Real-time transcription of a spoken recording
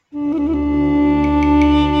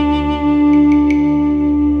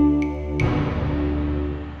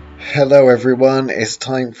Hello everyone, it's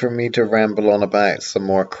time for me to ramble on about some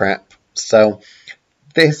more crap. So,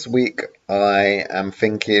 this week I am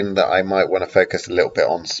thinking that I might want to focus a little bit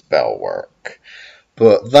on spell work.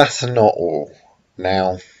 But that's not all.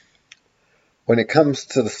 Now, when it comes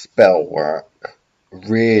to the spell work,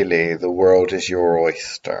 really the world is your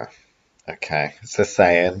oyster. Okay, it's a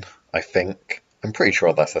saying, I think. I'm pretty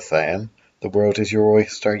sure that's a saying. The world is your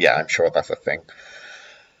oyster? Yeah, I'm sure that's a thing.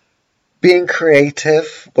 Being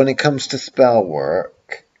creative when it comes to spell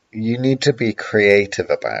work, you need to be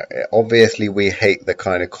creative about it. Obviously, we hate the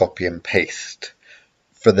kind of copy and paste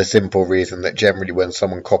for the simple reason that generally when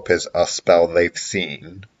someone copies a spell they've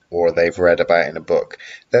seen or they've read about in a book,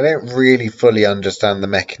 they don't really fully understand the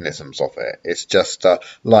mechanisms of it. It's just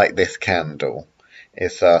light this candle.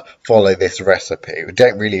 It's follow this recipe. We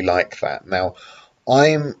don't really like that. Now,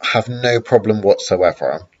 I have no problem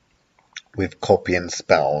whatsoever with copying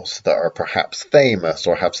spells that are perhaps famous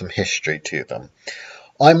or have some history to them.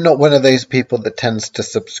 I'm not one of those people that tends to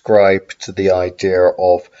subscribe to the idea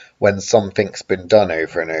of when something's been done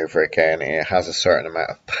over and over again, it has a certain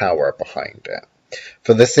amount of power behind it.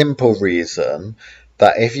 For the simple reason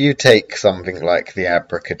that if you take something like the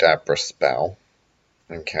abracadabra spell,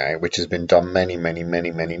 okay, which has been done many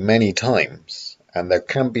times, and there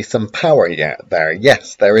can be some power yet there.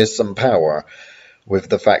 Yes, there is some power, with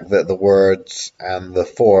the fact that the words and the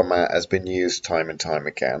format has been used time and time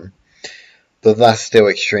again, but that's still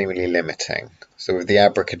extremely limiting. So with the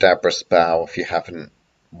abracadabra spell, if you haven't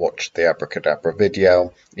watched the abracadabra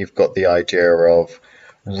video, you've got the idea of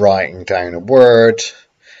writing down a word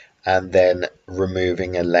and then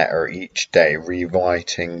removing a letter each day,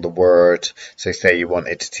 rewriting the word. So say you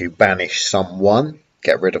wanted to banish someone,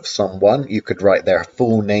 get rid of someone, you could write their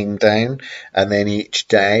full name down and then each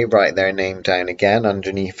day write their name down again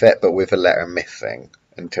underneath it, but with a letter missing,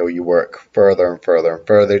 until you work further and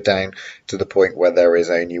further down to the point where there is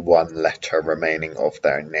only one letter remaining of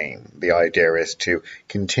their name. The idea is to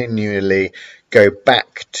continually go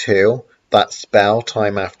back to that spell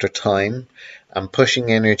time after time and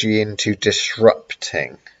pushing energy into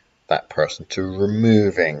disrupting that person, to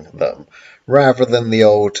removing them, rather than the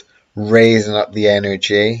old raising up the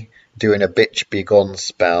energy, doing a bitch be gone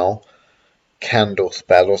spell, candle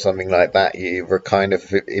spell or something like that. It kind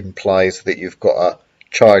of implies that you've got to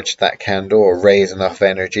charge that candle or raise enough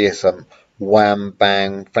energy. It's some wham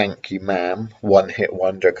bang thank you ma'am, one hit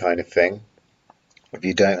wonder kind of thing. If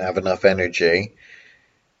you don't have enough energy,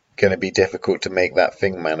 going to be difficult to make that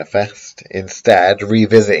thing manifest. Instead,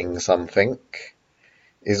 revisiting something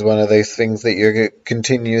is one of those things that you're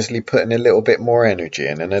continuously putting a little bit more energy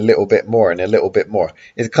in, and a little bit more and a little bit more.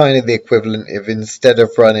 It's kind of the equivalent of, instead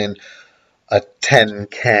of running a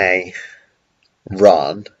 10k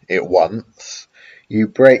run at once, you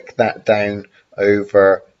break that down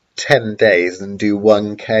over 10 days and do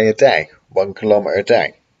 1k a day, 1 kilometre a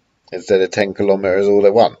day, instead of 10 kilometres all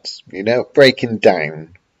at once. You know, breaking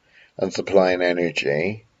down and supplying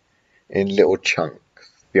energy in little chunks.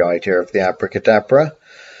 The idea of the abracadabra.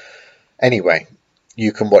 Anyway,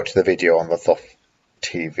 you can watch the video on the Thoth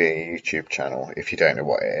TV YouTube channel if you don't know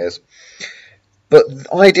what it is. But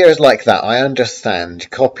ideas like that, I understand.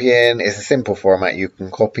 Copying is a simple format. You can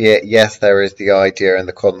copy it. Yes, there is the idea and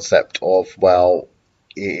the concept of, well,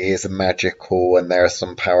 it is magical and there's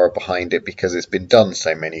some power behind it because it's been done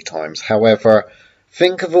so many times. However,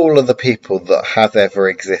 think of all of the people that have ever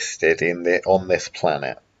existed on this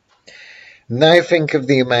planet. Now think of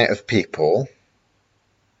the amount of people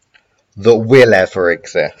that will ever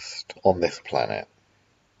exist on this planet.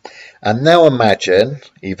 And now imagine,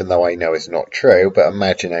 even though I know it's not true, but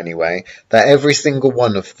imagine anyway, that every single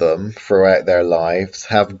one of them throughout their lives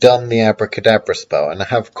have done the abracadabra spell and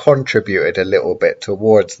have contributed a little bit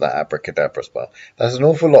towards that abracadabra spell. That's an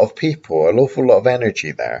awful lot of people, an awful lot of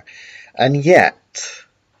energy there. And yet,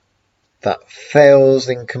 that fails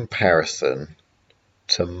in comparison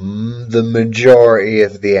to the majority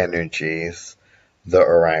of the energies that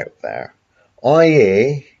are out there.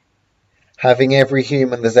 I.e., having every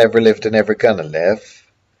human that's ever lived and ever gonna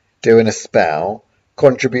live doing a spell,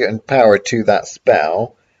 contributing power to that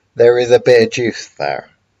spell, there is a bit of juice there.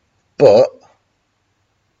 But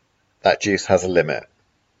that juice has a limit.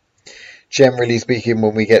 Generally speaking,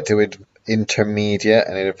 when we get to intermediate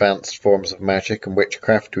and advanced forms of magic and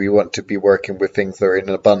witchcraft, we want to be working with things that are in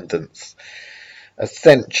abundance.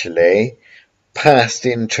 Essentially, past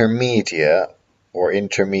intermediate, or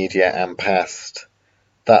intermediate and past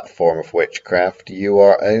that form of witchcraft, you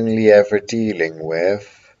are only ever dealing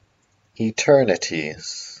with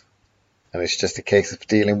eternities. And it's just a case of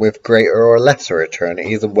dealing with greater or lesser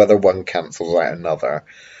eternities and whether one cancels out another.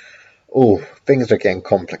 Oh, things are getting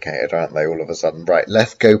complicated, aren't they, all of a sudden? Right,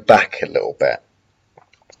 let's go back a little bit.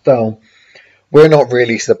 So, we're not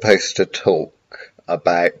really supposed to talk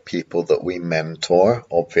about people that we mentor,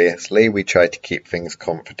 obviously. We try to keep things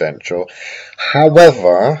confidential.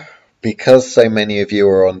 However, because so many of you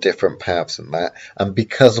are on different paths in that, and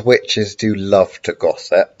because witches do love to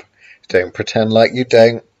gossip, don't pretend like you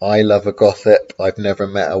don't. I love a gossip. I've never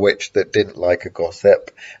met a witch that didn't like a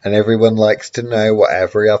gossip, and everyone likes to know what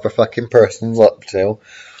every other fucking person's up to.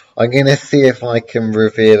 I'm gonna see if I can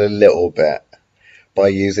reveal a little bit by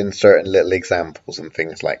using certain little examples and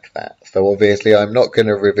things like that. So obviously I'm not going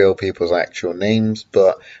to reveal people's actual names,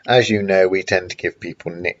 but as you know, we tend to give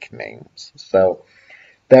people nicknames. So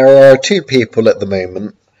there are two people at the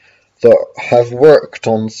moment that have worked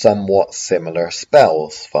on somewhat similar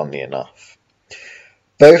spells, funny enough.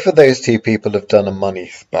 Both of those two people have done a money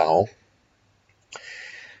spell.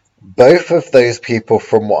 Both of those people,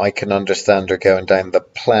 from what I can understand, are going down the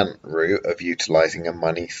plant route of utilizing a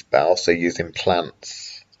money spell, so using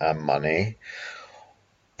plants and money.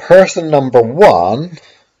 Person number one,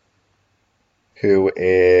 who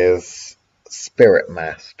is Spirit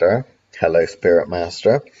Master, hello Spirit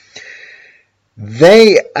Master,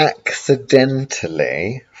 they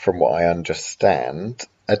accidentally, from what I understand,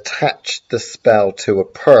 attached the spell to a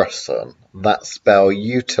person. That spell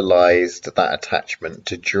utilized that attachment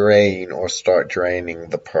to drain or start draining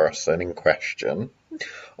the person in question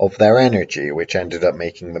of their energy, which ended up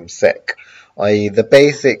making them sick. I.e., the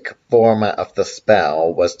basic format of the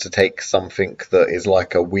spell was to take something that is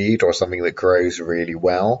like a weed or something that grows really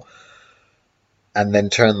well, and then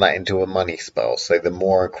turn that into a money spell. So the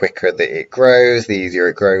more quicker that it grows, the easier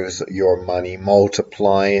it grows, your money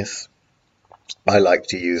multiplies. I like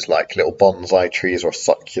to use like little bonsai trees or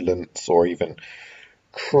succulents or even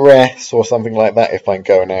cress or something like that if I'm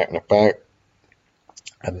going out and about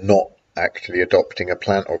and not actually adopting a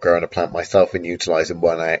plant or growing a plant myself and utilizing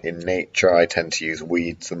one out in nature. I tend to use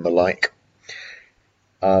weeds and the like.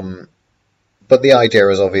 But the idea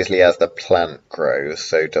is obviously as the plant grows,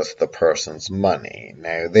 so does the person's money.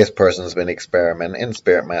 Now, this person's been experimenting,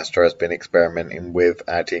 Spirit Master has been experimenting with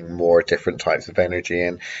adding more different types of energy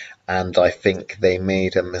in, and I think they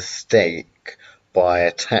made a mistake by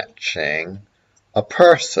attaching a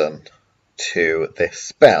person to this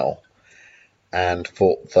spell, and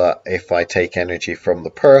thought that if I take energy from the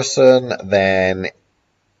person, then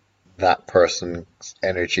that person's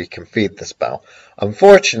energy can feed the spell.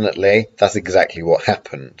 Unfortunately, that's exactly what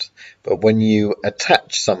happened. But when you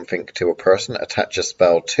attach something to a person, attach a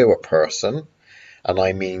spell to a person, and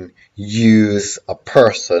I mean use a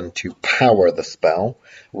person to power the spell,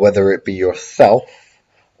 whether it be yourself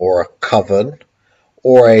or a coven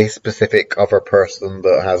or a specific other person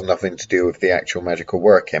that has nothing to do with the actual magical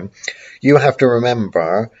working, you have to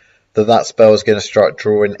remember that that spell is going to start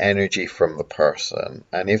drawing energy from the person.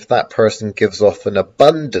 And if that person gives off an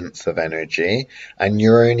abundance of energy and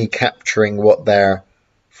you're only capturing what they're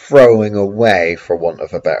throwing away, for want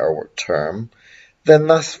of a better term, then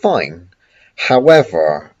that's fine.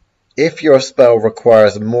 However, if your spell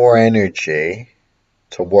requires more energy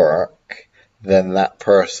to work than that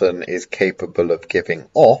person is capable of giving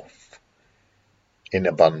off in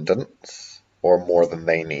abundance or more than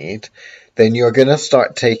they need, then you're going to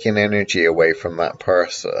start taking energy away from that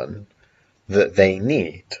person that they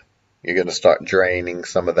need. You're going to start draining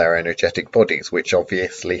some of their energetic bodies, which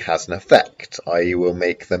obviously has an effect, i.e. will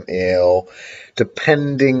make them ill.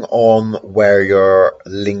 Depending on where you're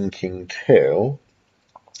linking to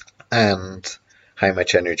and how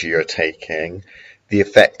much energy you're taking, the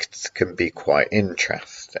effects can be quite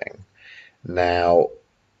interesting. Now,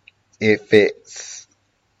 if it's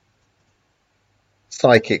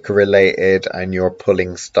psychic related and you're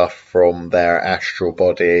pulling stuff from their astral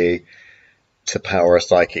body to power a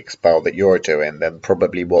psychic spell that you're doing, then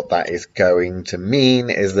probably what that is going to mean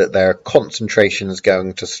is that their concentration is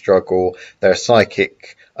going to struggle, their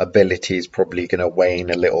psychic ability is probably going to wane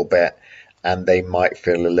a little bit, and they might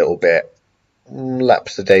feel a little bit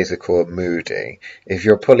lapsadaisical and moody. If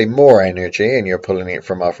you're pulling more energy and you're pulling it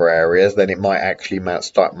from other areas, then it might actually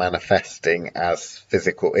start manifesting as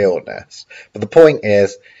physical illness. But the point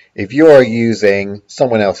is, if you're using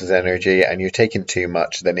someone else's energy and you're taking too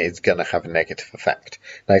much, then it's going to have a negative effect.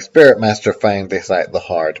 Now, Spirit Master found this out the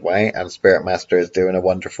hard way, and Spirit Master is doing a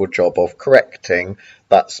wonderful job of correcting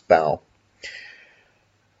that spell.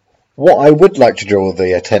 What I would like to draw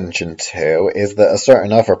the attention to is that a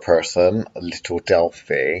certain other person, Little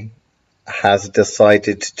Delphi, has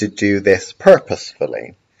decided to do this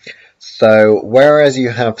purposefully. So, whereas you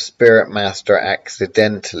have Spirit Master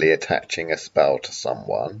accidentally attaching a spell to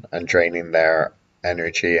someone and draining their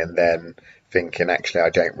energy and then thinking, actually, I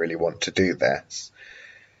don't really want to do this.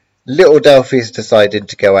 Little Delphi's decided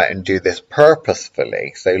to go out and do this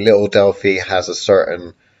purposefully. So Little Delphi has a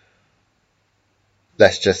certain,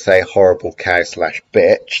 let's just say, horrible cow slash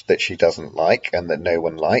bitch that she doesn't like and that no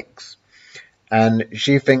one likes. And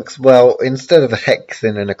she thinks, well, instead of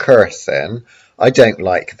hexing and a cursing, I don't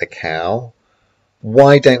like the cow.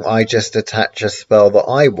 Why don't I just attach a spell that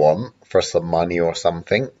I want for some money or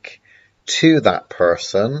something to that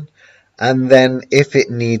person? And then if it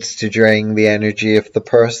needs to drain the energy of the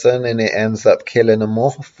person and it ends up killing them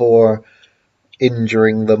off or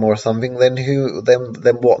injuring them or something, then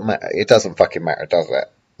what matter? It doesn't fucking matter, does it?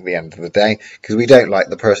 At the end of the day, because we don't like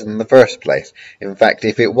the person in the first place. In fact,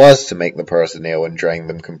 if it was to make the person ill and drain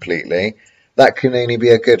them completely, that can only be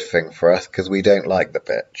a good thing for us because we don't like the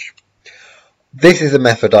bitch. This is a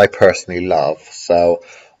method I personally love, so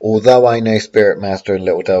although I know Spirit Master and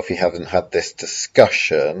Little Delphi haven't had this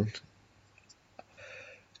discussion,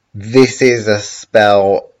 this is a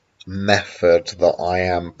spell method that I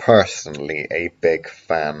am personally a big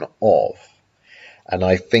fan of. And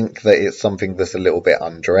I think that it's something that's a little bit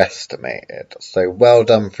underestimated. So well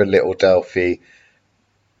done for Little Delphi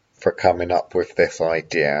for coming up with this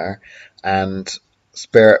idea. And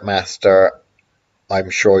Spirit Master, I'm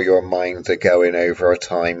sure your minds are going over a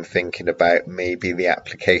time thinking about maybe the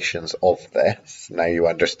applications of this. Now you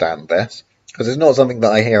understand this. Because it's not something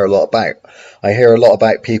that I hear a lot about. I hear a lot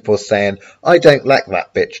about people saying, I don't like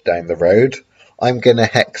that bitch down the road. I'm going to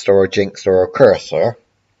hex or a jinx or a curse her.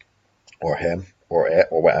 Or him. Or it.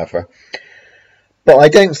 Or whatever. But I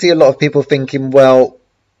don't see a lot of people thinking, well,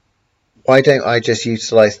 why don't I just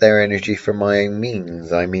utilise their energy for my own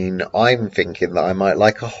means? I mean, I'm thinking that I might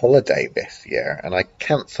like a holiday this year, and I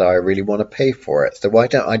can't say I really want to pay for it. So why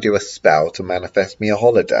don't I do a spell to manifest me a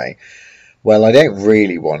holiday? Well, I don't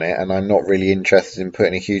really want it, and I'm not really interested in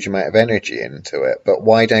putting a huge amount of energy into it. But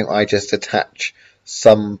why don't I just attach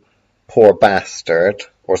some poor bastard,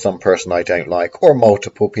 or some person I don't like, or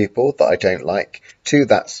multiple people that I don't like, to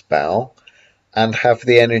that spell, and have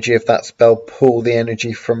the energy of that spell pull the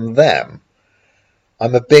energy from them?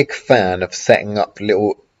 I'm a big fan of setting up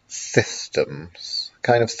little systems,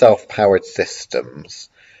 kind of self-powered systems,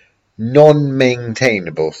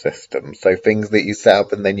 non-maintainable systems, so things that you set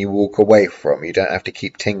up and then you walk away from. You don't have to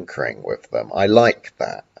keep tinkering with them. I like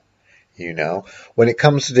that, you know. When it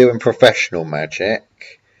comes to doing professional magic,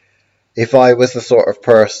 if I was the sort of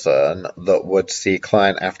person that would see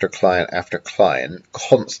client after client after client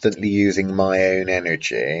constantly using my own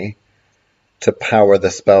energy to power the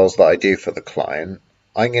spells that I do for the client,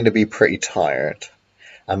 I'm going to be pretty tired.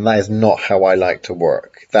 And that is not how I like to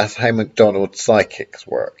work. That's how McDonald's psychics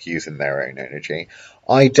work, using their own energy.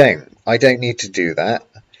 I don't. I don't need to do that.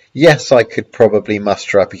 Yes, I could probably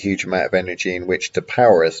muster up a huge amount of energy in which to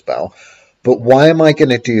power a spell, but why am I going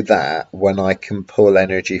to do that when I can pull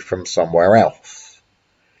energy from somewhere else?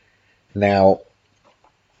 Now,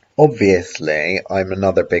 obviously, I'm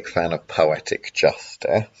another big fan of poetic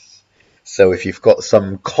justice. So if you've got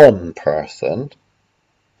some con person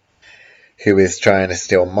who is trying to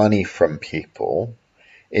steal money from people,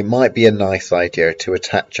 it might be a nice idea to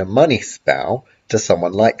attach a money spell to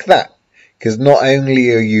someone like that. Because not only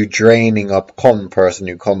are you draining a con person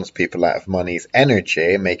who cons people out of money's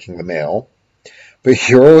energy and making them ill, but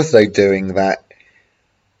you're also doing that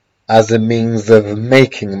as a means of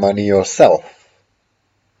making money yourself.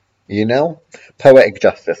 You know? Poetic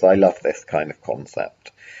justice, I love this kind of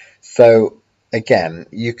concept. So, again,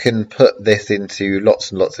 you can put this into lots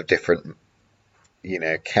and lots of different,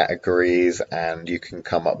 categories, and you can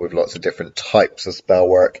come up with lots of different types of spell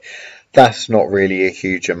work. That's not really a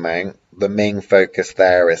huge amount. The main focus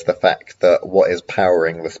there is the fact that what is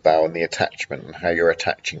powering the spell and the attachment and how you're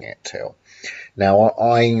attaching it to. Now,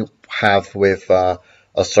 I have with a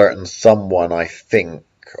certain someone, I think,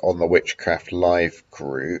 on the Witchcraft Live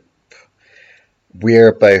group,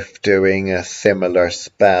 we're both doing a similar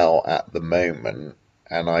spell at the moment,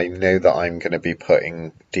 and I know that I'm going to be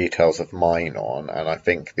putting details of mine on, and I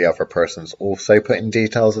think the other person's also putting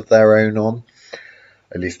details of their own on.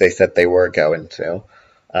 At least they said they were going to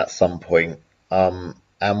at some point. And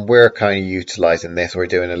we're kind of utilising this. We're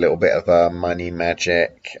doing a little bit of money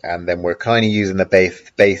magic, and then we're kind of using the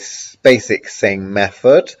basic same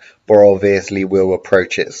method, but obviously we'll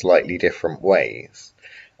approach it slightly different ways.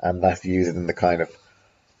 And that's using the kind of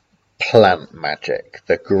plant magic,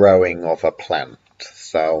 the growing of a plant.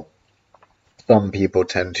 So some people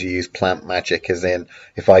tend to use plant magic as in,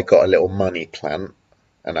 if I got a little money plant,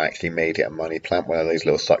 and I actually made it a money plant, one of those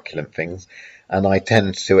little succulent things, and I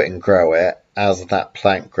tend to it and grow it, as that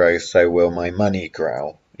plant grows, so will my money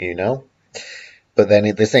grow, you know? But then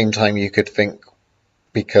at the same time, you could think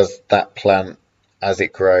because that plant, as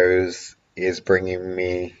it grows, is bringing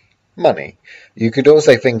me money. You could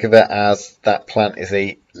also think of it as that plant is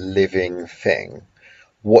a living thing.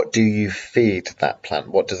 What do you feed that plant?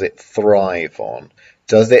 What does it thrive on?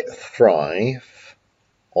 Does it thrive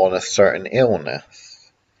on a certain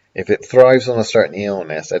illness? If it thrives on a certain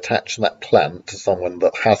illness, attach that plant to someone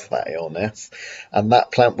that has that illness, and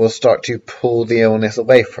that plant will start to pull the illness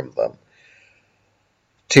away from them.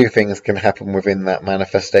 Two things can happen within that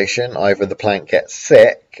manifestation. Either the plant gets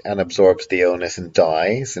sick and absorbs the illness and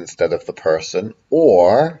dies instead of the person,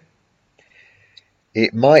 or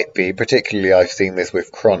it might be, particularly I've seen this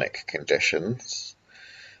with chronic conditions,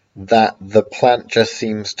 that the plant just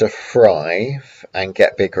seems to thrive and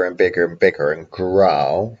get bigger and bigger and bigger and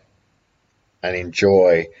grow and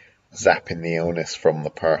enjoy zapping the illness from the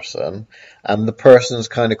person, and the person's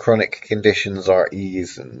kind of chronic conditions are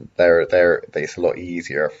easing. It's a lot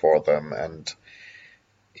easier for them, and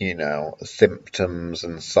symptoms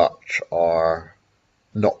and such are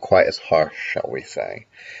not quite as harsh, shall we say.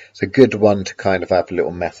 It's a good one to kind of have a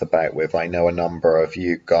little mess about with. I know a number of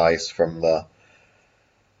you guys from the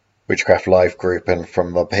Witchcraft Live group and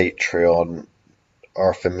from the Patreon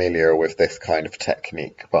are familiar with this kind of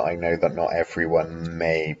technique, but I know that not everyone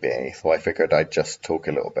may be, so I figured I'd just talk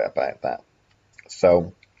a little bit about that.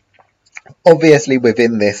 So, obviously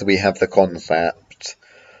within this we have the concept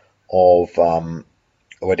of,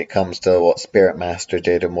 when it comes to what Spirit Master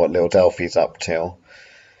did and what Little Delphi's up to,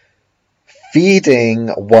 feeding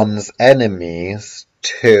one's enemies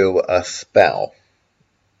to a spell.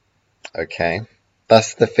 Okay?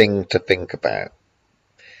 That's the thing to think about.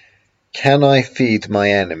 Can I feed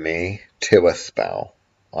my enemy to a spell,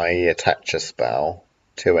 i.e. attach a spell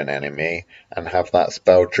to an enemy and have that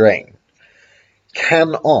spell drain?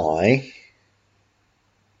 Can I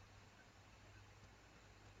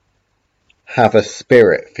have a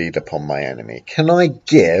spirit feed upon my enemy? Can I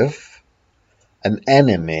give an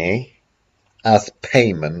enemy as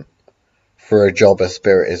payment for a job a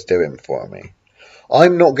spirit is doing for me?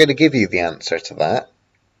 I'm not going to give you the answer to that.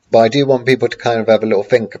 But I do want people to kind of have a little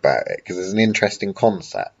think about it, because it's an interesting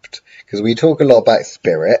concept. Because we talk a lot about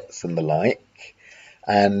spirits and the like,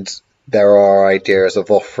 and there are ideas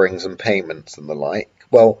of offerings and payments and the like.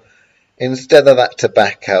 Well, instead of that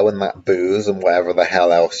tobacco and that booze and whatever the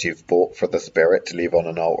hell else you've bought for the spirit to leave on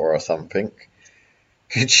an altar or something,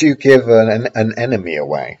 could you give an enemy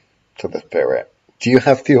away to the spirit? Do you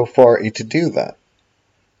have the authority to do that?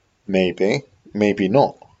 Maybe, maybe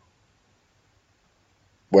not.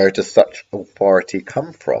 Where does such authority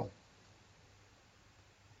come from?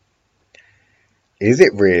 Is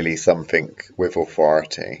it really something with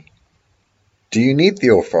authority? Do you need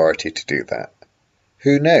the authority to do that?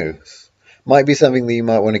 Who knows? Might be something that you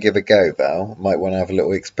might want to give a go, though. Might want to have a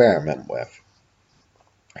little experiment with.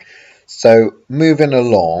 So, moving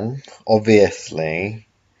along, obviously,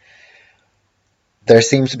 there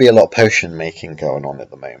seems to be a lot of potion making going on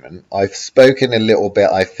at the moment. I've spoken a little bit,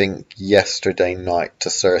 I think, yesterday night to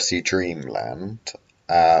Cersei Dreamland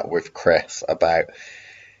with Chris about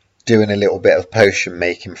doing a little bit of potion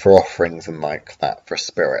making for offerings and like that for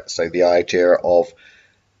spirits. So the idea of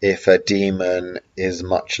if a demon is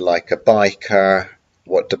much like a biker,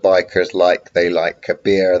 what do bikers like? They like a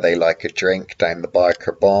beer, they like a drink down the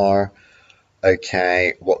biker bar.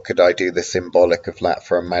 Okay, what could I do the symbolic of that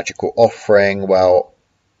for a magical offering? Well,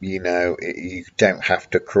 you don't have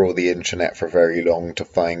to crawl the internet for very long to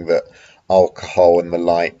find that alcohol and the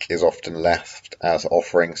like is often left as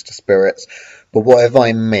offerings to spirits. But what if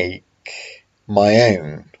I make my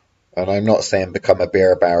own? And I'm not saying become a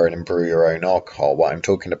beer baron and brew your own alcohol. What I'm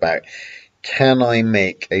talking about, can I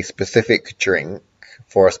make a specific drink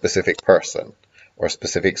for a specific person or a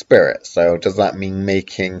specific spirit? So does that mean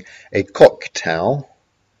making a cocktail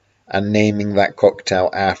and naming that cocktail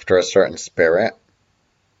after a certain spirit?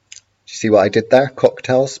 Do you see what I did there?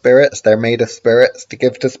 Cocktail spirits, they're made of spirits to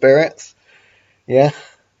give to spirits. Yeah,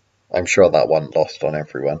 I'm sure that wasn't lost on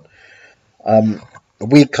everyone.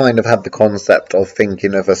 We kind of had the concept of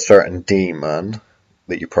thinking of a certain demon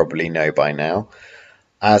that you probably know by now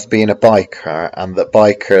as being a biker, and that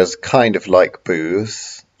bikers kind of like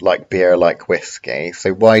booze, like beer, like whiskey.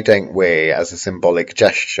 So why don't we, as a symbolic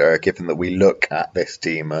gesture, given that we look at this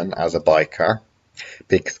demon as a biker,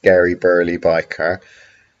 big scary burly biker,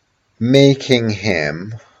 making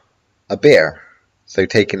him a beer. So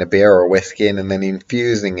taking a beer or whiskey and then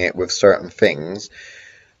infusing it with certain things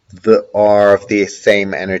that are of the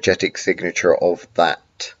same energetic signature of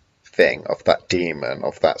that thing, of that demon,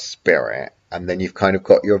 of that spirit. And then you've kind of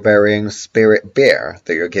got your very own spirit beer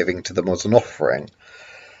that you're giving to them as an offering.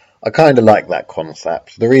 I kind of like that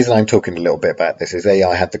concept. The reason I'm talking a little bit about this is A,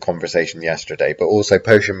 I had the conversation yesterday, but also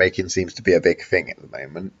potion making seems to be a big thing at the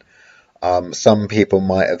moment. Some people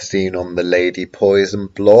might have seen on the Lady Poison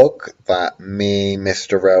blog that me,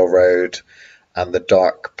 Mr. Railroad, and the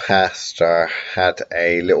Dark Pastor had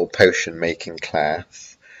a little potion making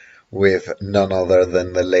class with none other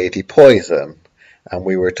than the Lady Poison. And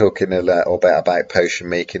we were talking a little bit about potion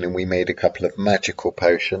making, and we made a couple of magical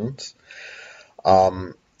potions.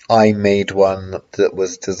 I made one that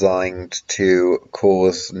was designed to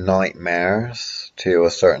cause nightmares to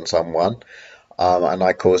a certain someone, and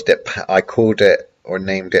I called it or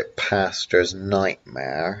named it Pastor's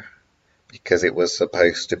Nightmare because it was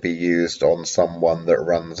supposed to be used on someone that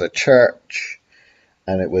runs a church,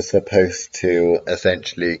 and it was supposed to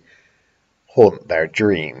essentially haunt their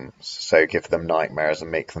dreams, so give them nightmares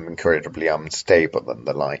and make them incredibly unstable and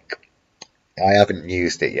the like. I haven't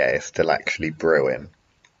used it yet, it's still actually brewing.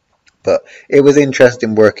 But it was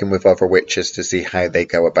interesting working with other witches to see how they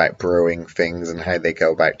go about brewing things and how they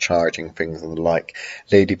go about charging things and the like.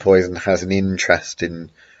 Lady Poison has an interesting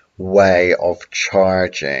way of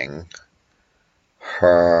charging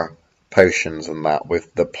her potions and that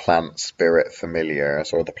with the plant spirit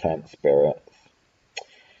familiars or the plant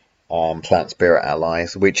spirit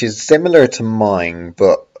allies, which is similar to mine,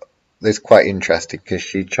 but it's quite interesting because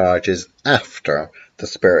she charges after the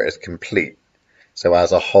spirit is complete. So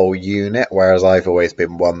as a whole unit, whereas I've always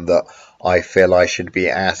been one that I feel I should be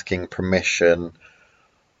asking permission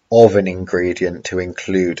of an ingredient to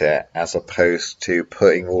include it, as opposed to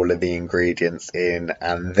putting all of the ingredients in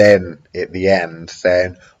and then at the end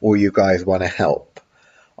saying, "Oh, you guys want to help?"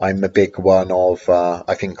 I'm a big one of,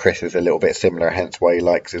 I think Chris is a little bit similar, hence why he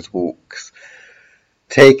likes his walks.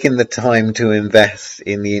 Taking the time to invest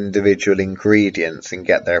in the individual ingredients and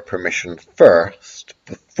get their permission first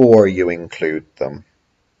before you include them.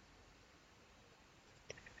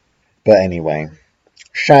 But anyway,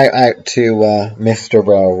 shout out to Mr.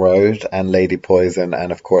 Railroad and Lady Poison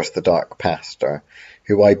and of course the Dark Pastor,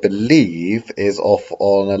 who I believe is off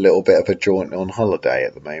on a little bit of a jaunt on holiday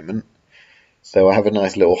at the moment. So I have a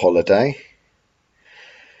nice little holiday.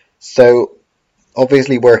 So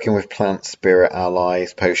obviously working with plant spirit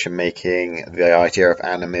allies, potion making, the idea of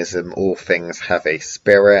animism, all things have a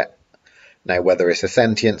spirit. Now whether it's a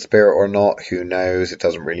sentient spirit or not, who knows, it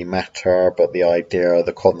doesn't really matter, but the idea,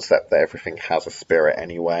 the concept that everything has a spirit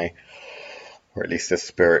anyway, or at least a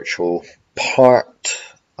spiritual part.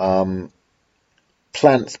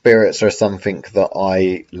 Plant spirits are something that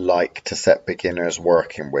I like to set beginners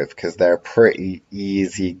working with because they're pretty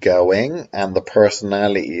easy going and the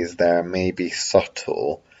personalities there may be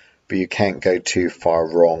subtle, but you can't go too far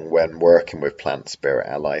wrong when working with plant spirit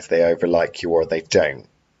allies. They either like you or they don't.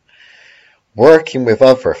 Working with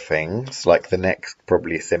other things, like the next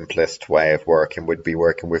probably simplest way of working would be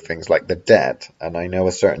working with things like the dead. And I know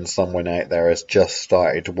a certain someone out there has just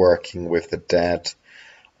started working with the dead.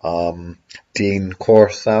 Dean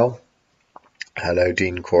Corso. Hello,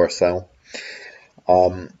 Dean Corso.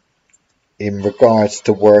 In regards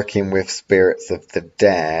to working with spirits of the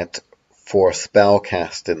dead for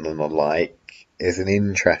spellcasting and the like is an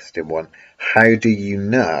interesting one. How do you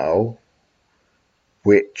know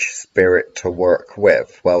which spirit to work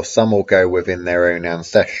with? Well, some will go within their own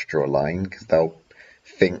ancestral line because they'll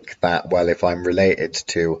think that, well, if I'm related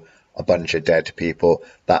to a bunch of dead people,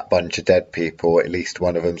 that bunch of dead people, at least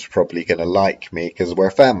one of them's probably going to like me because we're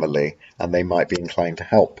family and they might be inclined to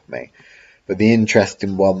help me. But the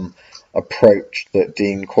interesting one approach that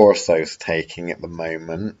Dean Corso's taking at the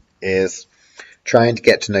moment is trying to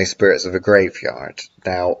get to know spirits of a graveyard.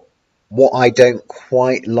 Now, what I don't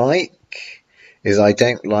quite like is I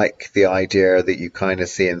don't like the idea that you kind of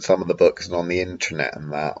see in some of the books and on the internet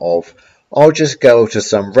and that of, I'll just go to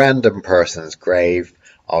some random person's grave,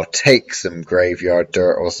 I'll take some graveyard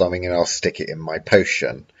dirt or something and I'll stick it in my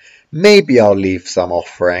potion. Maybe I'll leave some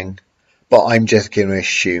offering, but I'm just going to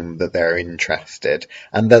assume that they're interested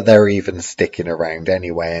and that they're even sticking around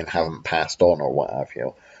anyway and haven't passed on or what have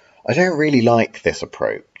you. I don't really like this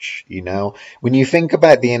approach, you know. When you think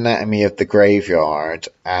about the anatomy of the graveyard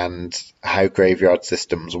and how graveyard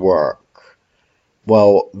systems work,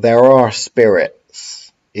 well, there are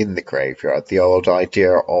spirits in the graveyard, the old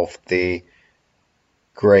idea of the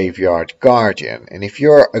graveyard guardian. And if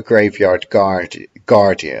you're a graveyard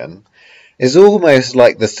guardian, it's almost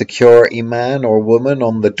like the security man or woman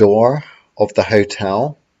on the door of the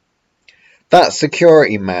hotel. That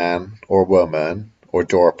security man or woman or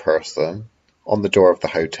door person on the door of the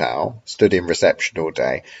hotel, stood in reception all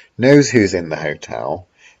day, knows who's in the hotel.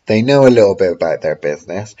 They know a little bit about their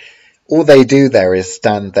business. all they do there is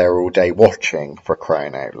stand there all day watching, for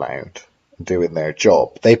crying out loud, doing their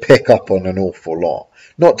job. They pick up on an awful lot.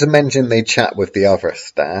 Not to mention they chat with the other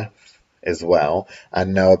staff as well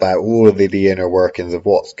and know about all of the inner workings of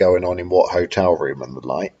what's going on in what hotel room and the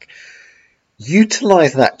like.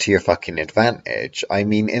 Utilize that to your fucking advantage. I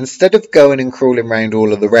mean, instead of going and crawling around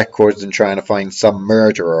all of the records and trying to find some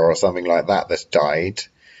murderer or something like that that's died,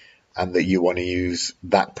 and that you want to use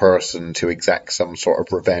that person to exact some sort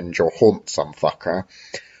of revenge or haunt some fucker,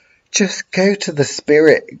 just go to the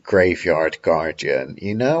spirit graveyard guardian,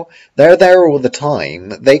 you know? They're there all the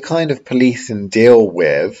time. They kind of police and deal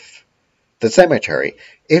with the cemetery.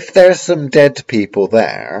 If there's some dead people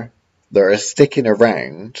there that are sticking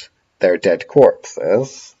around their dead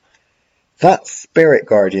corpses, that spirit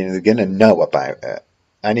guardian is going to know about it.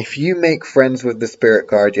 And if you make friends with the spirit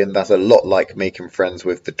guardian, that's a lot like making friends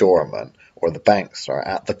with the doorman or the bouncer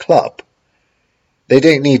at the club. They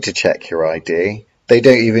don't need to check your ID. They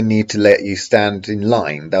don't even need to let you stand in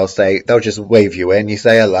line. They'll just wave you in. You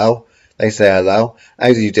say hello. They say hello.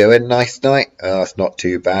 How's you doing? Nice night? Oh, it's not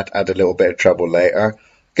too bad. Had a little bit of trouble later.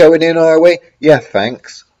 Going in, are we? Yeah,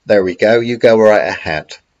 thanks. There we go. You go right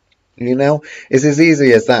ahead. You know, it's as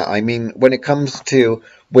easy as that. I mean, when it comes to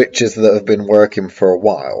witches that have been working for a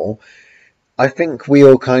while, I think we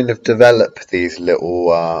all kind of develop these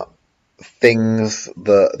little things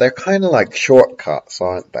that they're kind of like shortcuts,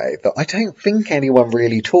 aren't they? That I don't think anyone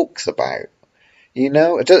really talks about. You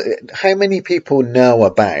know, how many people know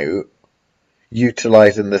about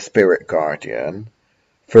utilizing the spirit guardian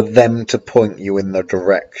for them to point you in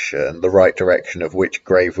the right direction of which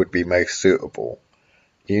grave would be most suitable?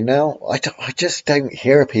 You know, I just don't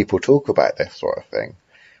hear people talk about this sort of thing,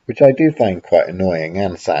 which I do find quite annoying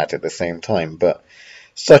and sad at the same time, but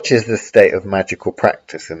such is the state of magical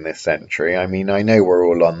practice in this century. I mean, I know we're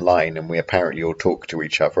all online and we apparently all talk to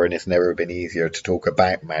each other, and it's never been easier to talk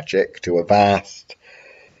about magic to a vast,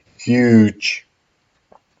 huge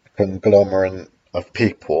conglomerate of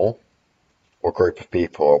people, or group of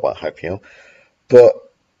people, or what have you, but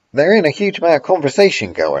there ain't a huge amount of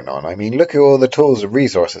conversation going on. I mean, look at all the tools and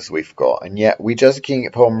resources we've got, and yet we just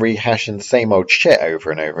keep on rehashing the same old shit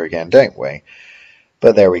over and over again, don't we?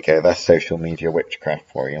 But there we go, that's social media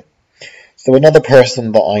witchcraft for you. So another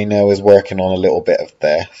person that I know is working on a little bit of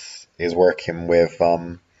this is working with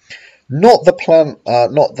not plant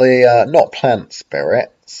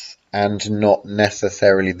spirits, and not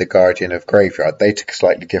necessarily the guardian of graveyard. They took a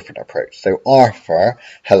slightly different approach. So Arthur,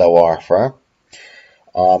 hello Arthur.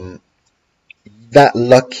 That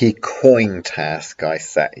lucky coin task I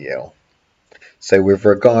set you. So with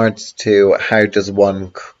regards to how does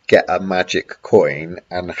one get a magic coin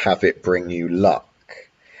and have it bring you luck.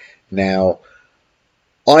 Now,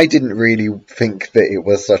 I didn't really think that it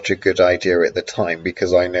was such a good idea at the time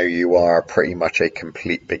because I know you are pretty much a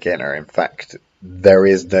complete beginner. In fact, there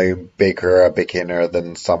is no bigger a beginner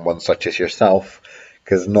than someone such as yourself,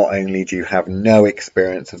 because not only do you have no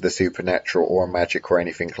experience of the supernatural or magic or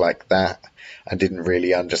anything like that, and didn't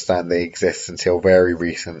really understand they exist until very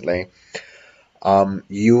recently,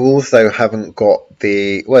 you also haven't got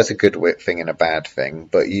well, it's a good thing and a bad thing,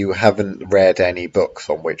 but you haven't read any books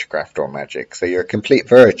on witchcraft or magic, so you're a complete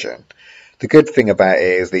virgin. The good thing about it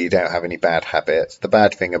is that you don't have any bad habits. The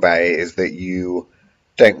bad thing about it is that you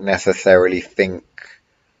don't necessarily think,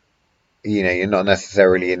 you're not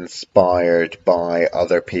necessarily inspired by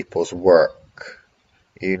other people's work,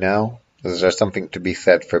 There's something to be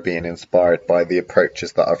said for being inspired by the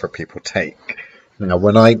approaches that other people take. Now,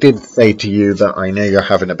 when I did say to you that I know you're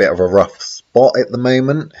having a bit of a rough spot at the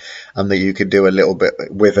moment, and that you could do a little bit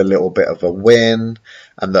with a little bit of a win,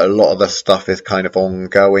 and that a lot of the stuff is kind of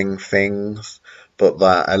ongoing things, but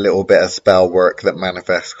that a little bit of spell work that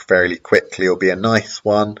manifests fairly quickly will be a nice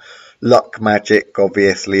one. Luck magic,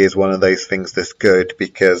 obviously, is one of those things that's good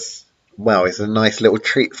because, well, it's a nice little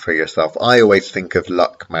treat for yourself. I always think of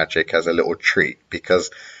luck magic as a little treat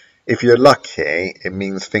because if you're lucky, it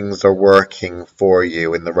means things are working for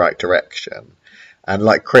you in the right direction. And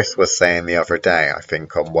like Chris was saying the other day, I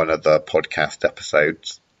think on one of the podcast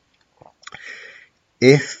episodes,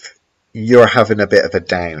 if you're having a bit of a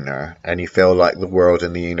downer and you feel like the world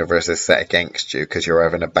and the universe is set against you because you're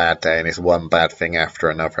having a bad day and it's one bad thing after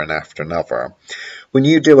another and after another, when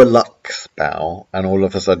you do a luck spell and all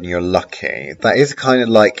of a sudden you're lucky, that is kind of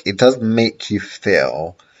like, it does make you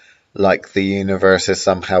feel like the universe is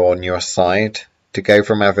somehow on your side. To go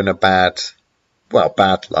from having a bad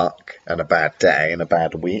luck and a bad day and a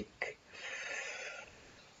bad week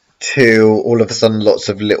to all of a sudden lots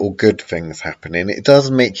of little good things happening, it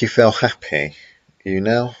does make you feel happy,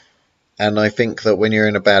 And I think that when you're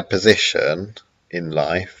in a bad position, in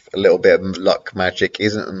life, a little bit of luck magic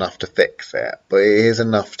isn't enough to fix it, but it is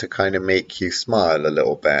enough to kind of make you smile a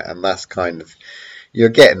little bit, and that's kind of, you're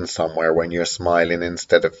getting somewhere when you're smiling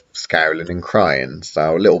instead of scowling and crying.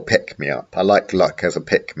 So a little pick me up. I like luck as a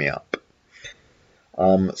pick me up.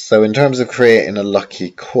 So in terms of creating a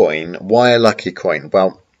lucky coin, why a lucky coin?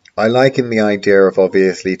 Well, I like in the idea of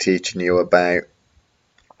obviously teaching you about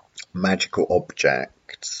magical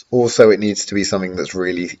objects. Also, it needs to be something that's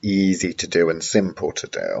really easy to do and simple to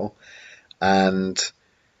do. And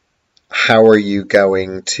how are you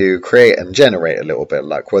going to create and generate a little bit of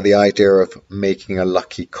luck? Well, the idea of making a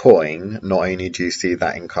lucky coin, not only do you see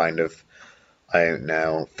that in kind of, I don't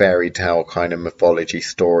know, fairy tale kind of mythology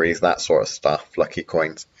stories, that sort of stuff, lucky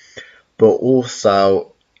coins, but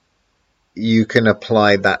also you can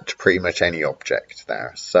apply that to pretty much any object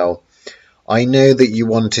there. So I know that you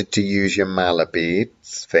wanted to use your mala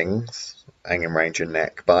beads things hanging around your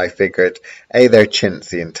neck, but I figured, A, they're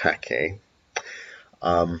chintzy and tacky.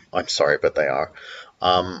 I'm sorry, but they are.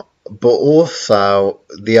 But also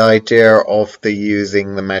the idea of the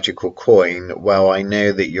using the magical coin. Well, I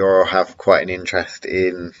know that you have quite an interest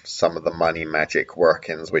in some of the money magic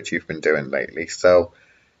workings which you've been doing lately. So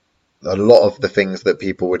a lot of the things that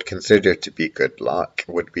people would consider to be good luck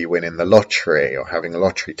would be winning the lottery or having a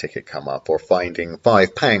lottery ticket come up or finding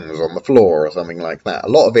 £5 on the floor or something like that. A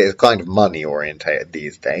lot of it is kind of money orientated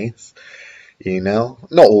these days. You know,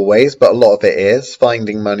 not always, but a lot of it is.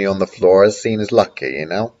 Finding money on the floor is seen as lucky, you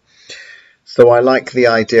know. So I like the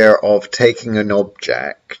idea of taking an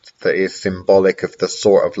object that is symbolic of the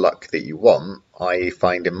sort of luck that you want, i.e.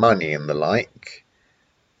 finding money and the like.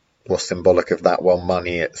 What's symbolic of that? Well,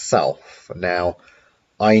 money itself. Now,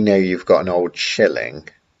 I know you've got an old shilling,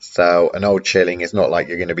 so an old shilling is not like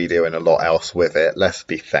you're going to be doing a lot else with it, let's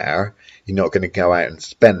be fair. You're not going to go out and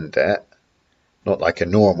spend it. Not like a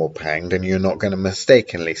normal pound, and you're not going to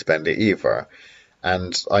mistakenly spend it either.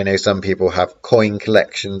 And I know some people have coin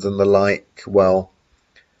collections and the like. Well,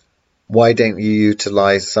 why don't you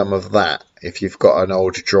utilise some of that? If you've got an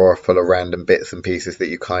old drawer full of random bits and pieces that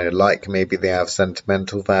you kind of like, maybe they have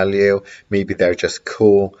sentimental value, maybe they're just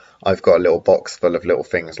cool. I've got a little box full of little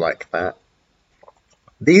things like that.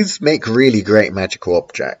 These make really great magical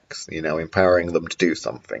objects, you know, empowering them to do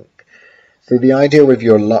something. So the idea with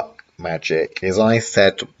your luck magic is, I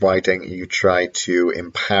said, why don't you try to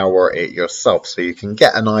empower it yourself so you can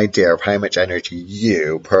get an idea of how much energy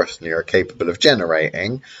you personally are capable of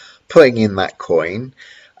generating, putting in that coin,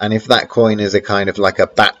 and if that coin is a kind of like a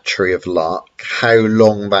battery of luck, how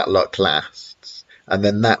long that luck lasts. And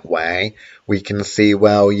then that way we can see,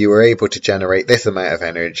 well, you were able to generate this amount of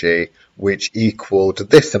energy which equaled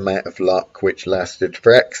this amount of luck which lasted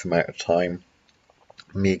for X amount of time.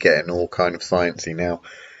 Me getting all kind of sciencey now.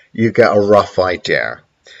 You get a rough idea.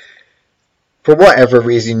 For whatever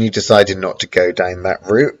reason, you decided not to go down that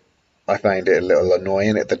route. I found it a little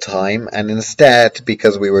annoying at the time, and instead,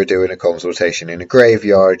 because we were doing a consultation in a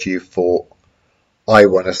graveyard, you thought, I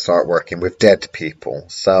want to start working with dead people.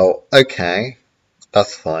 So, okay,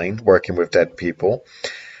 that's fine, working with dead people.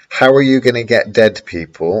 How are you going to get dead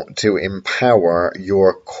people to empower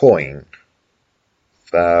your coin?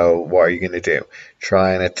 So, what are you going to do?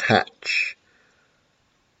 Try and attach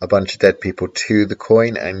a bunch of dead people to the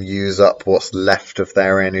coin and use up what's left of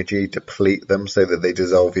their energy, deplete them so that they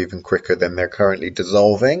dissolve even quicker than they're currently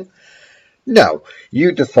dissolving? No,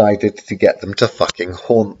 you decided to get them to fucking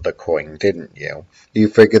haunt the coin, didn't you? You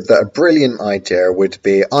figured that a brilliant idea would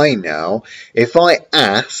be, I know, if I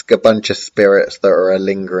ask a bunch of spirits that are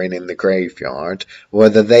lingering in the graveyard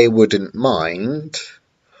whether they wouldn't mind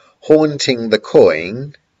haunting the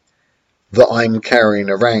coin that I'm carrying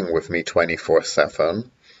around with me 24/7,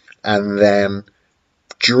 and then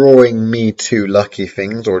drawing me to lucky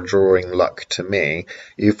things or drawing luck to me,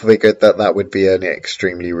 you figured that that would be an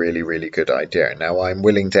extremely, really, really good idea. Now, I'm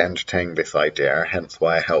willing to entertain this idea, hence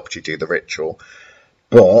why I helped you do the ritual.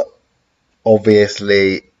 But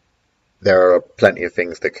obviously, there are plenty of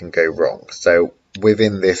things that can go wrong. So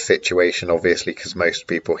within this situation, obviously, because most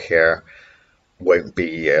people here won't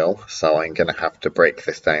be ill, so I'm going to have to break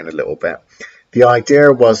this down a little bit. The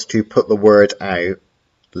idea was to put the word out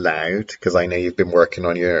loud, because I know you've been working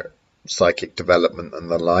on your psychic development and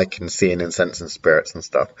the like, and seeing and sensing spirits and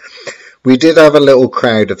stuff. We did have a little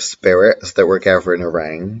crowd of spirits that were gathering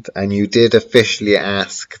around, and you did officially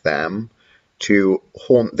ask them to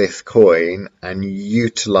haunt this coin and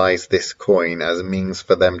utilize this coin as a means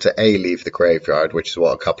for them to A, leave the graveyard, which is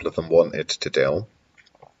what a couple of them wanted to do,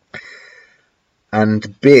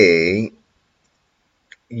 and B,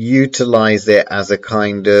 utilize it as a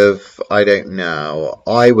kind of, I don't know,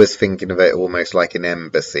 I was thinking of it almost like an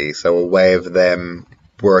embassy, so a way of them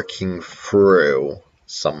working through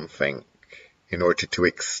something in order to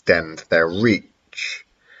extend their reach.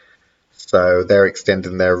 So they're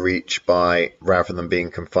extending their reach by, rather than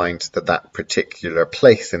being confined to that particular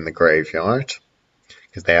place in the graveyard,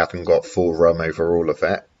 because they haven't got full roam over all of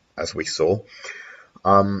it, as we saw,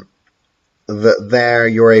 that there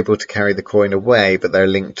you're able to carry the coin away, but they're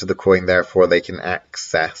linked to the coin, therefore they can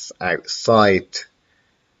access outside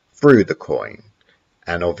through the coin.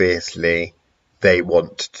 And obviously they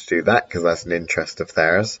want to do that because that's an interest of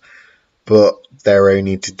theirs, but they're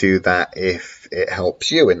only to do that if it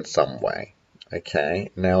helps you in some way.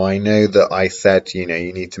 Okay, now I know that I said, you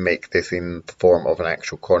need to make this in the form of an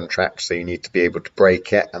actual contract, so you need to be able to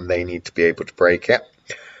break it and they need to be able to break it.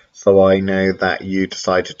 So I know that you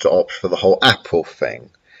decided to opt for the whole Apple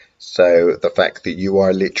thing. So the fact that you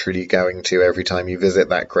are literally going to, every time you visit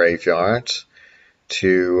that graveyard,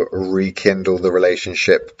 to rekindle the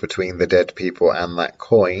relationship between the dead people and that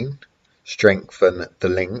coin, strengthen the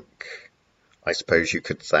link, I suppose you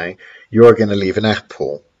could say, you're going to leave an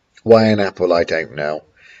apple. Why an apple, I don't know.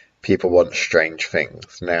 People want strange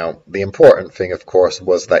things. Now, the important thing, of course,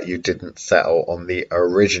 was that you didn't settle on the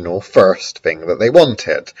original first thing that they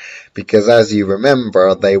wanted. Because as you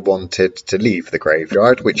remember, they wanted to leave the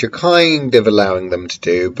graveyard, which you're kind of allowing them to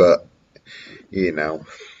do, but,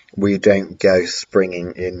 we don't go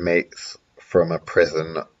springing inmates from a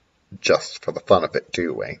prison just for the fun of it,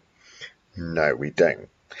 do we? No, we don't.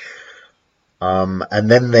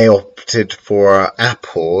 And then they opted for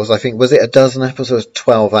apples. I think, was it a dozen apples or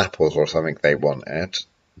 12 apples or something they wanted?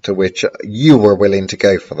 To which you were willing to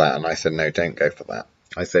go for that. And I said, no, don't go for that.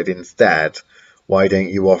 I said, instead, why don't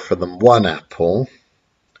you offer them one apple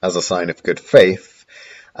as a sign of good faith?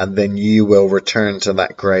 And then you will return to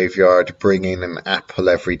that graveyard, bring in an apple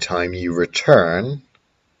every time you return,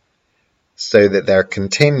 so that they're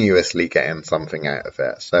continuously getting something out of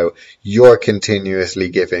it. So you're continuously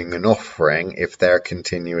giving an offering if they're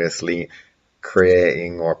continuously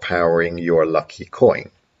creating or powering your lucky coin.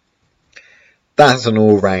 That's an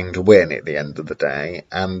all-round win at the end of the day,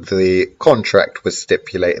 and the contract was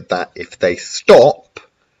stipulated that if they stop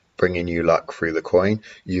bringing you luck through the coin,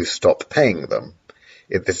 you stop paying them.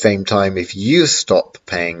 At the same time, if you stop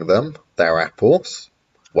paying them their apples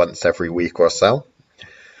once every week or so,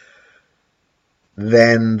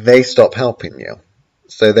 then they stop helping you.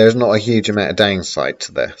 So there's not a huge amount of downside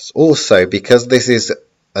to this. Also, because this is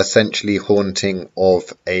essentially haunting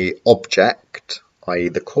of a object, i.e.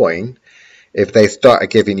 the coin, if they start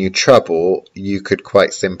giving you trouble, you could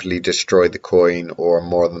quite simply destroy the coin or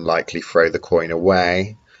more than likely throw the coin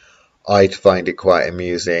away. I'd find it quite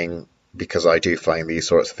amusing, because I do find these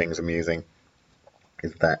sorts of things amusing,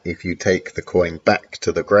 is that if you take the coin back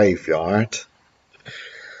to the graveyard,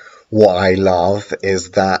 what I love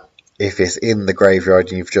is that if it's in the graveyard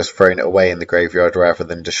and you've just thrown it away in the graveyard rather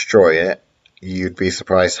than destroy it, you'd be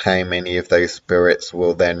surprised how many of those spirits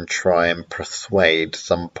will then try and persuade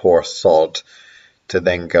some poor sod to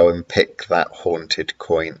then go and pick that haunted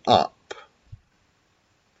coin up.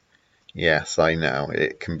 Yes, I know,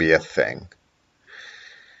 it can be a thing.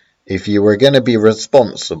 If you were going to be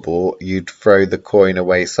responsible, you'd throw the coin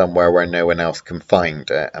away somewhere where no one else can find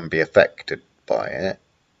it and be affected by it.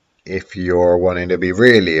 If you're wanting to be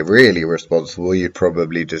really, really responsible, you'd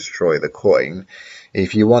probably destroy the coin.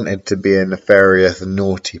 If you wanted to be a nefarious,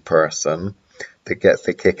 naughty person that gets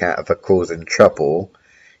a kick out of a causing trouble,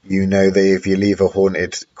 you know that if you leave a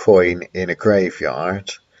haunted coin in a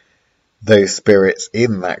graveyard, those spirits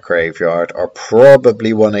in that graveyard are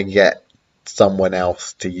probably want to get someone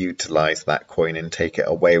else to utilize that coin and take it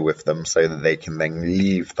away with them so that they can then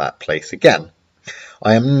leave that place again.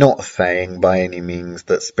 I am not saying by any means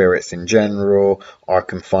that spirits in general are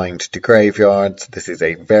confined to graveyards. This is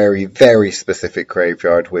a very, very specific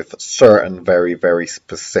graveyard with certain very, very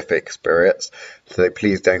specific spirits. So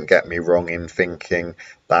please don't get me wrong in thinking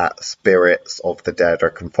that spirits of the dead are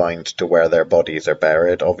confined to where their bodies are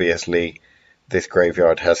buried. Obviously, this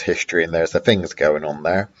graveyard has history and there's things going on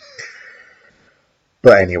there.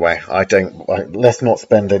 But anyway, let's not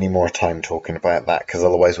spend any more time talking about that, because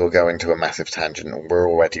otherwise we'll go into a massive tangent and we're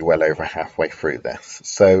already well over halfway through this.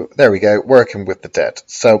 So there we go, working with the dead.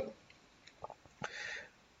 So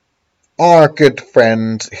our good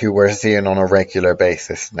friend who we're seeing on a regular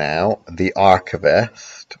basis now, the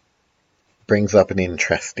archivist, brings up an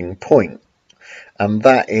interesting point. And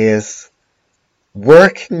that is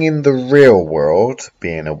working in the real world,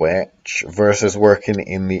 being a witch, versus working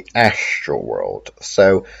in the astral world.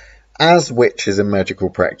 So, as witches and magical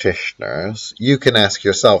practitioners, you can ask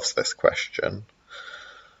yourselves this question.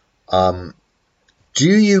 Um, do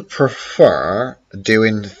you prefer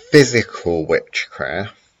doing physical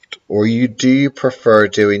witchcraft, or do you prefer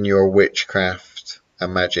doing your witchcraft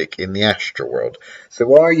and magic in the astral world?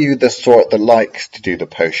 So are you the sort that likes to do the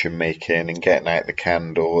potion making and getting out the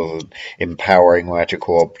candles and empowering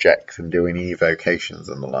magical objects and doing evocations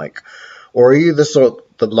and the like? Or are you the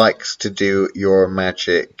sort that likes to do your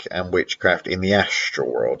magic and witchcraft in the astral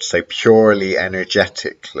world, so purely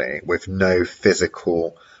energetically, with no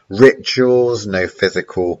physical rituals, no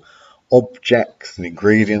physical objects and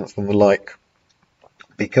ingredients and the like?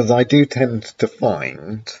 Because I do tend to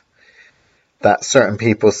find that certain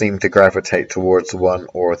people seem to gravitate towards one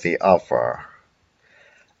or the other,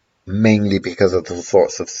 mainly because of the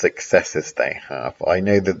sorts of successes they have. I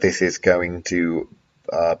know that this is going to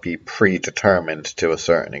be predetermined to a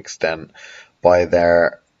certain extent by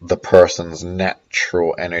the person's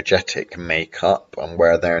natural energetic makeup and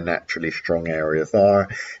where their naturally strong areas are.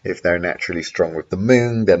 If they're naturally strong with the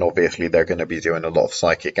moon, then obviously they're going to be doing a lot of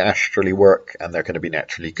psychic astrally work and they're going to be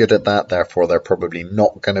naturally good at that. Therefore, they're probably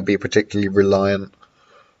not going to be particularly reliant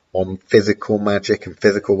on physical magic and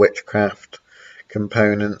physical witchcraft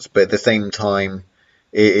components. But at the same time,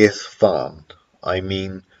 it is fun. I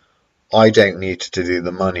mean, I don't need to do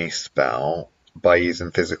the money spell by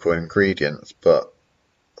using physical ingredients, but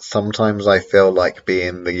sometimes I feel like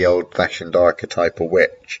being the old-fashioned archetypal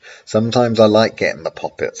witch. Sometimes I like getting the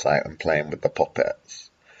puppets out and playing with the puppets.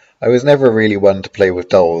 I was never really one to play with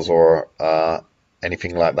dolls or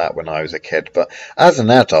anything like that when I was a kid, but as an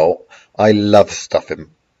adult, I love stuffing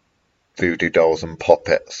voodoo dolls and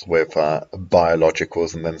puppets with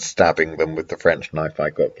biologicals and then stabbing them with the French knife I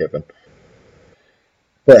got given.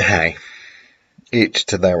 But hey, each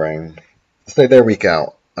to their own. So there we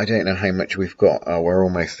go. I don't know how much we've got. Oh, we're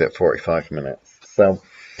almost at 45 minutes. So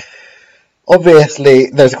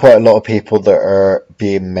obviously there's quite a lot of people that are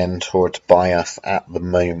being mentored by us at the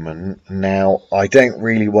moment. Now, I don't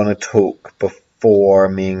really want to talk before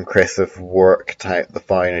me and Chris have worked out the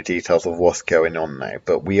finer details of what's going on now,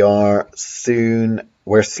 but we're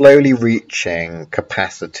slowly reaching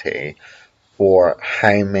capacity for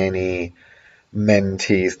how many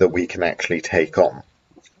mentees that we can actually take on.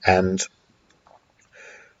 And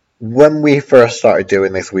when we first started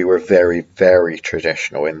doing this, we were very, very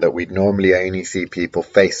traditional in that we'd normally only see people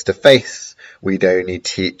face to face. We'd only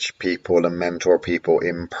teach people and mentor people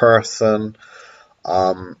in person.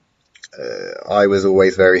 I was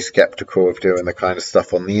always very skeptical of doing the kind of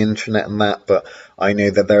stuff on the internet and that, but I know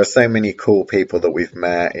that there are so many cool people that we've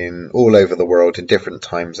met in all over the world in different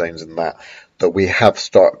time zones and that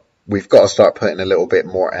we've got to start putting a little bit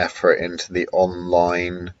more effort into the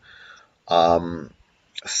online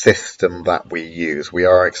system that we use. We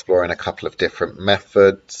are exploring a couple of different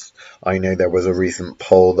methods. I know there was a recent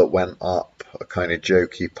poll that went up, a kind of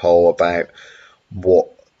jokey poll about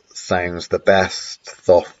what sounds the best,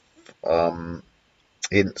 Thoth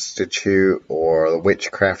Institute or the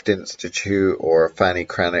Witchcraft Institute or Fanny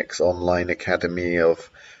Cranach's Online Academy of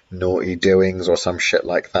Naughty Doings or some shit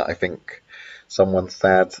like that, I think someone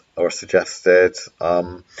said or suggested.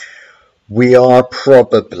 We are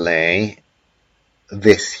probably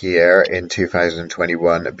this year in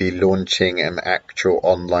 2021 be launching an actual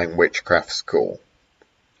online witchcraft school,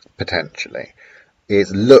 potentially. It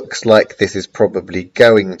looks like this is probably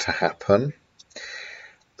going to happen.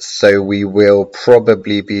 So we will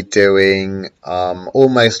probably be doing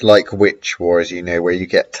almost like Witch Wars, where you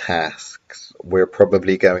get tasks. We're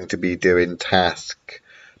probably going to be doing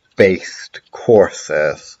task-based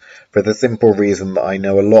courses for the simple reason that I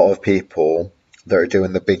know a lot of people that are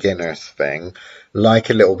doing the beginners thing like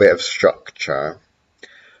a little bit of structure,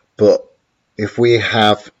 but if we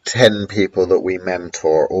have 10 people that we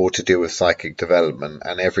mentor all to do with psychic development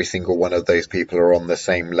and every single one of those people are on the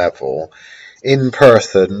same level, in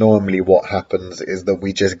person normally what happens is that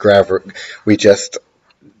we just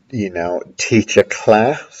teach a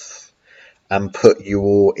class and put you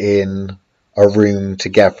all in a room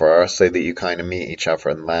together so that you kind of meet each other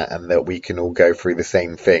and that we can all go through the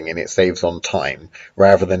same thing, and it saves on time.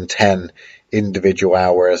 Rather than 10 individual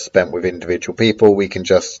hours spent with individual people, we can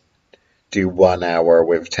just do 1 hour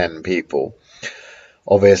with 10 people.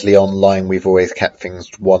 Obviously online we've always kept things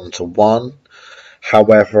 1-to-1.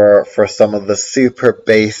 However, for some of the super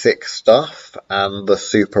basic stuff and the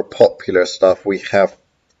super popular stuff, we have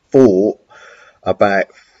thought about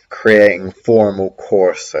creating formal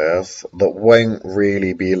courses that won't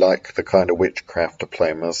really be like the kind of witchcraft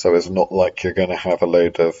diplomas, so it's not like you're going to have a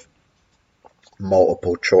load of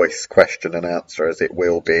multiple choice question and answers. It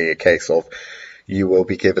will be a case of You will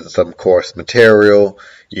be given some course material.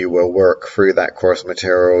 You will work through that course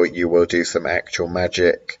material. You will do some actual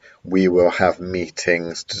magic. We will have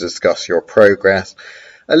meetings to discuss your progress.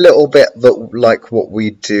 A little bit like what we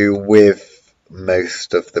do with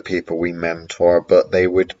most of the people we mentor, but they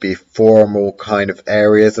would be formal kind of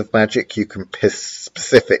areas of magic you can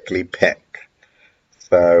specifically pick.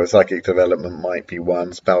 So psychic development might be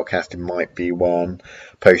one, spellcasting might be one,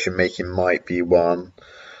 potion making might be one.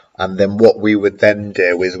 And then what we would then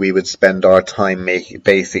do is we would spend our time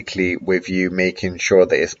basically with you making sure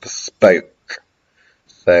that it's bespoke.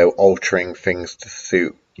 So altering things to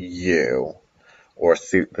suit you or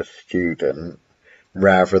suit the student,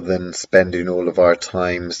 rather than spending all of our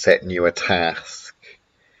time setting you a task.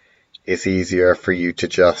 It's easier for you to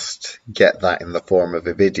just get that in the form of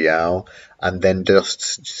a video and then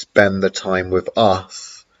just spend the time with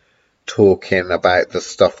us talking about the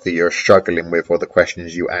stuff that you're struggling with or the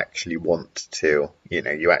questions you actually want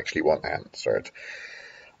answered.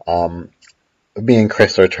 Me and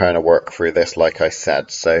Chris are trying to work through this, like I said,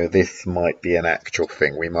 so this might be an actual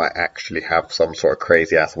thing. We might actually have some sort of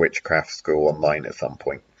crazy ass witchcraft school online at some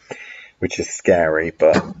point, which is scary,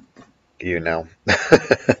 but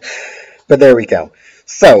But there we go.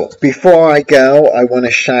 So before I go, I want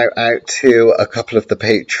to shout out to a couple of the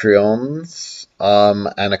Patreons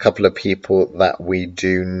and a couple of people that we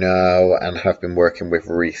do know and have been working with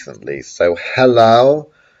recently. So hello,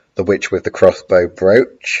 the Witch with the Crossbow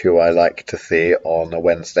Brooch, who I like to see on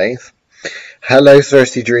Wednesdays. Hello,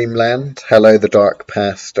 Cersei Dreamland. Hello, the Dark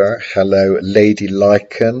Pastor. Hello, Lady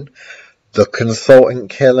Lycan. The Consultant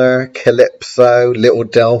Killer, Calypso, Little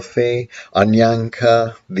Delphi,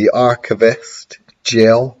 Anyanka, The Archivist,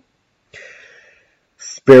 Jill,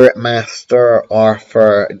 Spirit Master,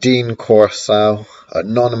 Arthur, Dean Corso,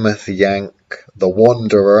 Anonymous Yank, The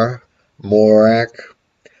Wanderer, Morag,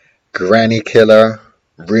 Granny Killer,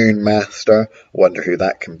 Rune Master, wonder who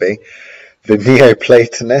that can be, The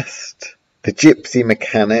Neoplatonist, The Gypsy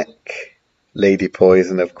Mechanic, Lady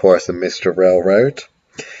Poison, of course, and Mr. Railroad.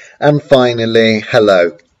 And finally,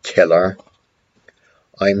 hello, Killer.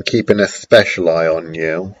 I'm keeping a special eye on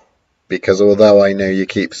you, because although I know you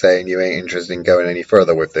keep saying you ain't interested in going any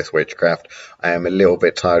further with this witchcraft, I am a little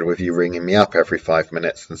bit tired with you ringing me up every 5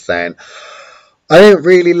 minutes and saying, I don't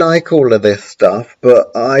really like all of this stuff,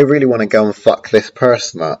 but I really want to go and fuck this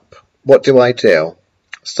person up. What do I do?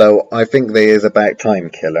 So I think that it is about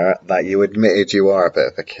time, Killer, that you admitted you are a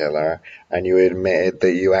bit of a killer, and you admitted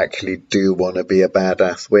that you actually do want to be a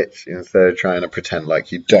badass witch instead of trying to pretend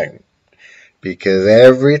like you don't. Because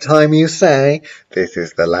every time you say, this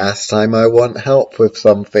is the last time I want help with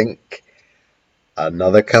something,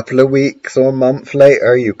 another couple of weeks or a month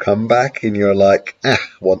later you come back and you're like,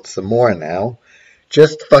 want some more now.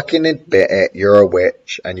 Just fucking admit it, you're a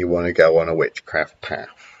witch and you want to go on a witchcraft path.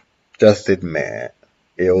 Just admit it.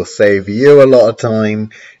 It'll save you a lot of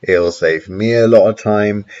time, it'll save me a lot of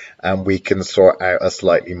time, and we can sort out a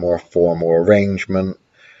slightly more formal arrangement.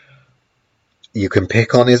 You can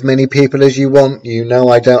pick on as many people as you want,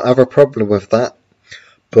 I don't have a problem with that,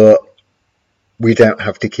 but we don't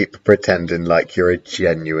have to keep pretending like you're a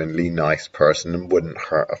genuinely nice person and wouldn't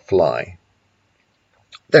hurt a fly.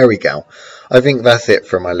 There we go. I think that's it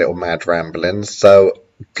for my little mad ramblings, so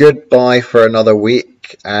goodbye for another week,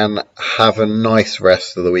 and have a nice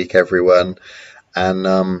rest of the week, everyone.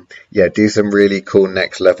 And do some really cool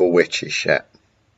next level witchy shit.